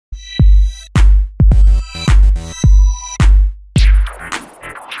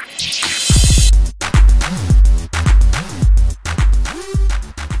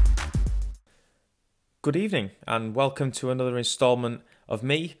Good evening and welcome to another installment of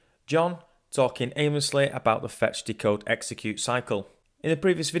me, John, talking aimlessly about the fetch, decode, execute cycle. In the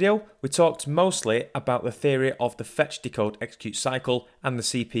previous video, we talked mostly about the theory of the fetch, decode, execute cycle and the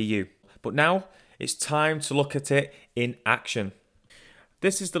CPU. But now it's time to look at it in action.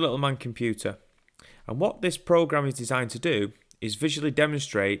 This is the little man computer, and what this program is designed to do is visually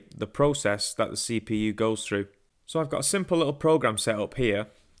demonstrate the process that the CPU goes through. So I've got a simple little program set up here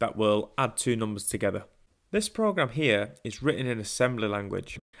that will add two numbers together. This program here is written in assembly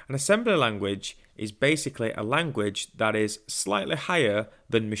language. An assembly language is basically a language that is slightly higher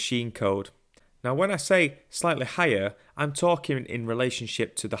than machine code. Now when I say slightly higher, I'm talking in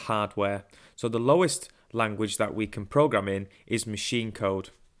relationship to the hardware. So the lowest language that we can program in is machine code.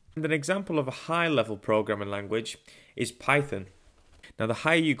 And an example of a high level programming language is Python. Now the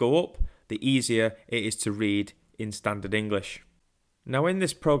higher you go up, the easier it is to read in standard English. Now in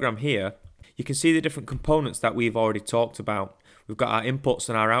this program here, you can see the different components that we've already talked about. We've got our inputs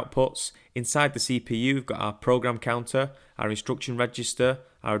and our outputs. Inside the CPU, we've got our program counter, our instruction register,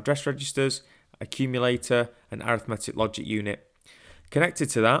 our address registers, accumulator, and arithmetic logic unit. Connected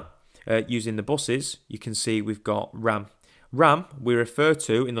to that, using the buses, you can see we've got RAM. RAM we refer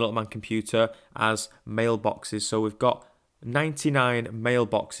to in the little man computer as mailboxes. So we've got 99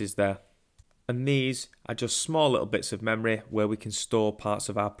 mailboxes there. And these are just small little bits of memory where we can store parts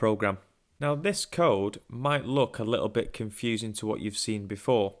of our program. Now this code might look a little bit confusing to what you've seen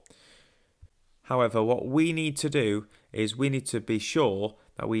before. However, what we need to do is we need to be sure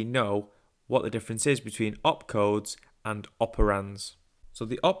that we know what the difference is between opcodes and operands. So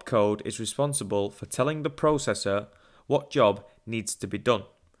the opcode is responsible for telling the processor what job needs to be done,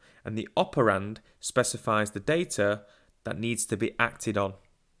 and the operand specifies the data that needs to be acted on.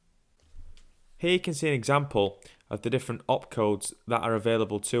 Here you can see an example of the different opcodes that are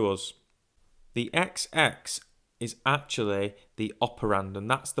available to us. The XX is actually the operand, and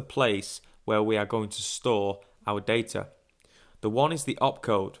that's the place where we are going to store our data. The 1 is the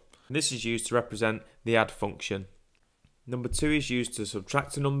opcode, and this is used to represent the add function. Number 2 is used to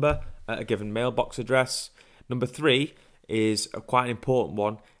subtract a number at a given mailbox address. Number 3 is quite an important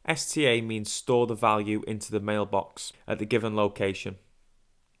one. STA means store the value into the mailbox at the given location.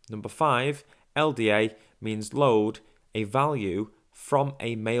 Number 5, LDA, means load a value from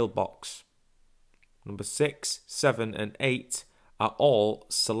a mailbox. Number 6, 7 and 8 are all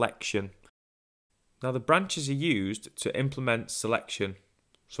selection. Now the branches are used to implement selection.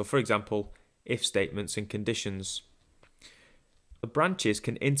 So for example, if statements and conditions. The branches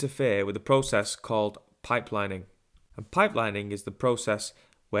can interfere with a process called pipelining. And pipelining is the process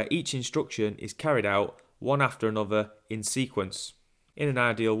where each instruction is carried out one after another in sequence. In an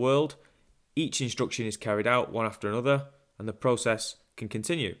ideal world, each instruction is carried out one after another and the process can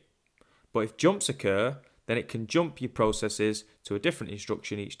continue. But if jumps occur, then it can jump your processes to a different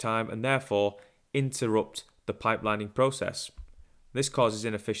instruction each time and therefore interrupt the pipelining process. This causes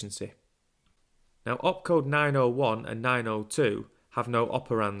inefficiency. Now opcode 901 and 902 have no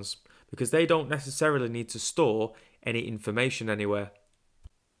operands because they don't necessarily need to store any information anywhere.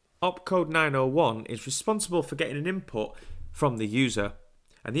 Opcode 901 is responsible for getting an input from the user,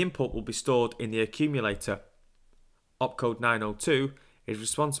 and the input will be stored in the accumulator. Opcode 902 is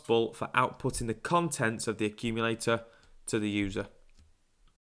responsible for outputting the contents of the accumulator to the user.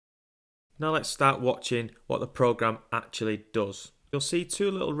 Now let's start watching what the program actually does. You'll see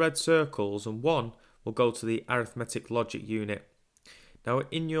two little red circles and one will go to the arithmetic logic unit. Now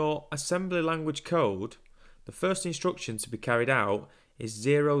in your assembly language code, the first instruction to be carried out is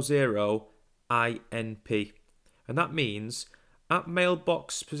 00INP, and that means at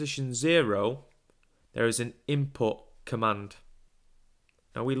mailbox position 0 there is an input command.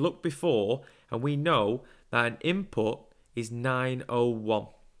 Now we looked before and we know that an input is 901.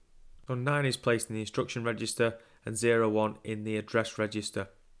 So 9 is placed in the instruction register and 01 in the address register.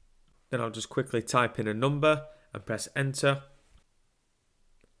 Then I'll just quickly type in a number and press enter.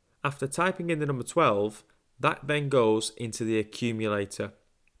 After typing in the number 12, that then goes into the accumulator.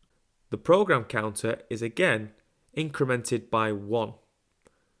 The program counter is again incremented by 1.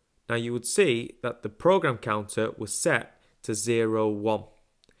 Now you would see that the program counter was set to 01.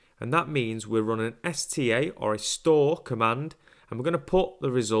 And that means we're running an STA or a store command, and we're going to put the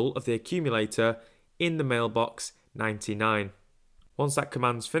result of the accumulator in the mailbox 99. Once that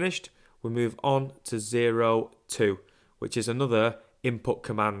command's finished, we move on to 02, which is another input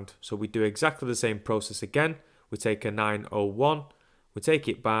command. So we do exactly the same process again. We take a 901, we take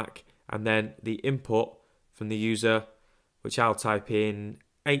it back, and then the input from the user, which I'll type in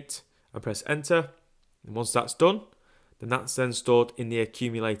 8 and press enter. And once that's done, then that's then stored in the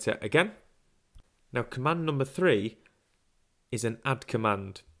accumulator again. Now command number 3 is an add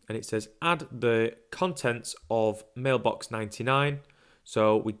command, and it says add the contents of mailbox 99.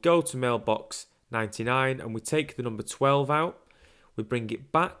 So we go to mailbox 99 and we take the number 12 out, we bring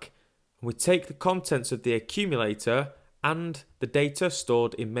it back, and we take the contents of the accumulator and the data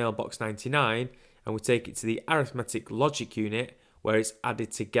stored in mailbox 99 and we take it to the arithmetic logic unit where it's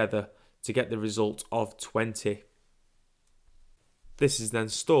added together to get the result of 20. This is then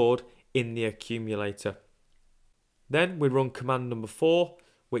stored in the accumulator. Then we run command number 4,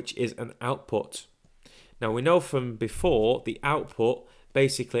 which is an output. Now we know from before the output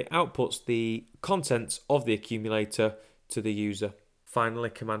basically outputs the contents of the accumulator to the user. Finally,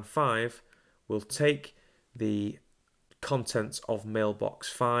 command 5 will take the contents of mailbox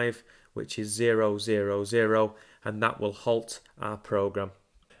 5, which is 000, and that will halt our program.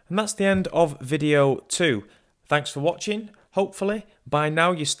 And that's the end of video 2. Thanks for watching. Hopefully, by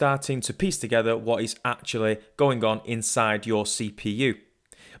now you're starting to piece together what is actually going on inside your CPU.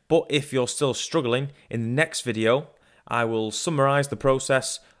 But if you're still struggling, in the next video, I will summarise the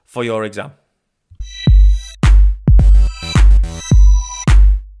process for your exam.